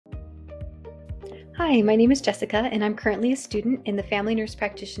Hi, my name is Jessica, and I'm currently a student in the Family Nurse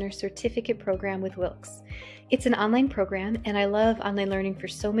Practitioner Certificate Program with Wilkes. It's an online program, and I love online learning for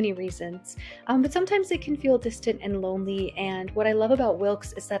so many reasons, but sometimes it can feel distant and lonely, and what I love about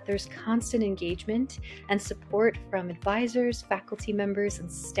Wilkes is that there's constant engagement and support from advisors, faculty members, and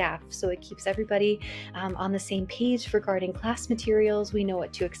staff, so it keeps everybody on the same page regarding class materials. We know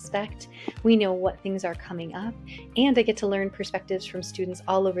what to expect, we know what things are coming up, and I get to learn perspectives from students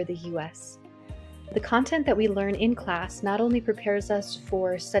all over the U.S. The content that we learn in class not only prepares us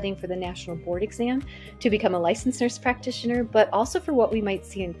for studying for the national board exam to become a licensed nurse practitioner, but also for what we might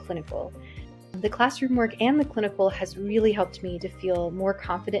see in clinical. The classroom work and the clinical has really helped me to feel more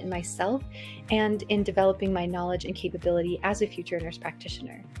confident in myself and in developing my knowledge and capability as a future nurse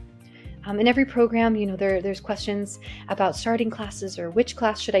practitioner. In every program, there's questions about starting classes or which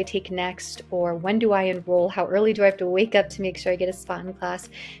class should I take next, or when do I enroll, how early do I have to wake up to make sure I get a spot in class.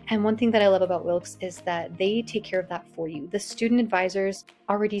 And one thing that I love about Wilkes is that they take care of that for you. The student advisors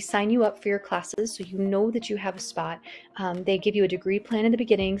already sign you up for your classes, so you know that you have a spot. They give you a degree plan in the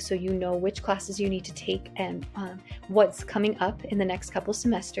beginning, so you know which classes you need to take and what's coming up in the next couple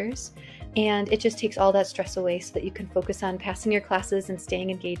semesters. And it just takes all that stress away so that you can focus on passing your classes and staying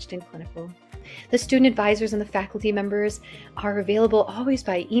engaged in clinical. The student advisors and the faculty members are available always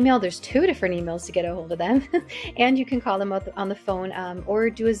by email. There's 2 different emails to get a hold of them. And you can call them up on the phone or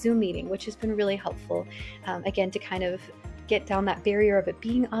do a Zoom meeting, which has been really helpful, again, to kind of get down that barrier of it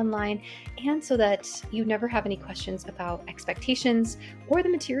being online, and so that you never have any questions about expectations or the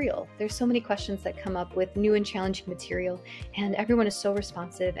material. There's so many questions that come up with new and challenging material, and everyone is so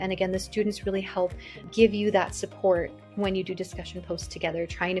responsive. And again, the students really help give you that support when you do discussion posts together,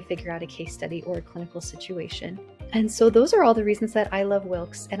 trying to figure out a case study or a clinical situation. And so those are all the reasons that I love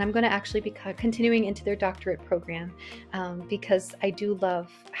Wilkes, and I'm going to actually be continuing into their doctorate program because I do love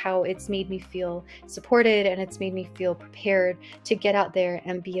how it's made me feel supported and it's made me feel prepared to get out there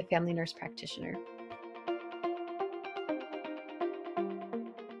and be a family nurse practitioner.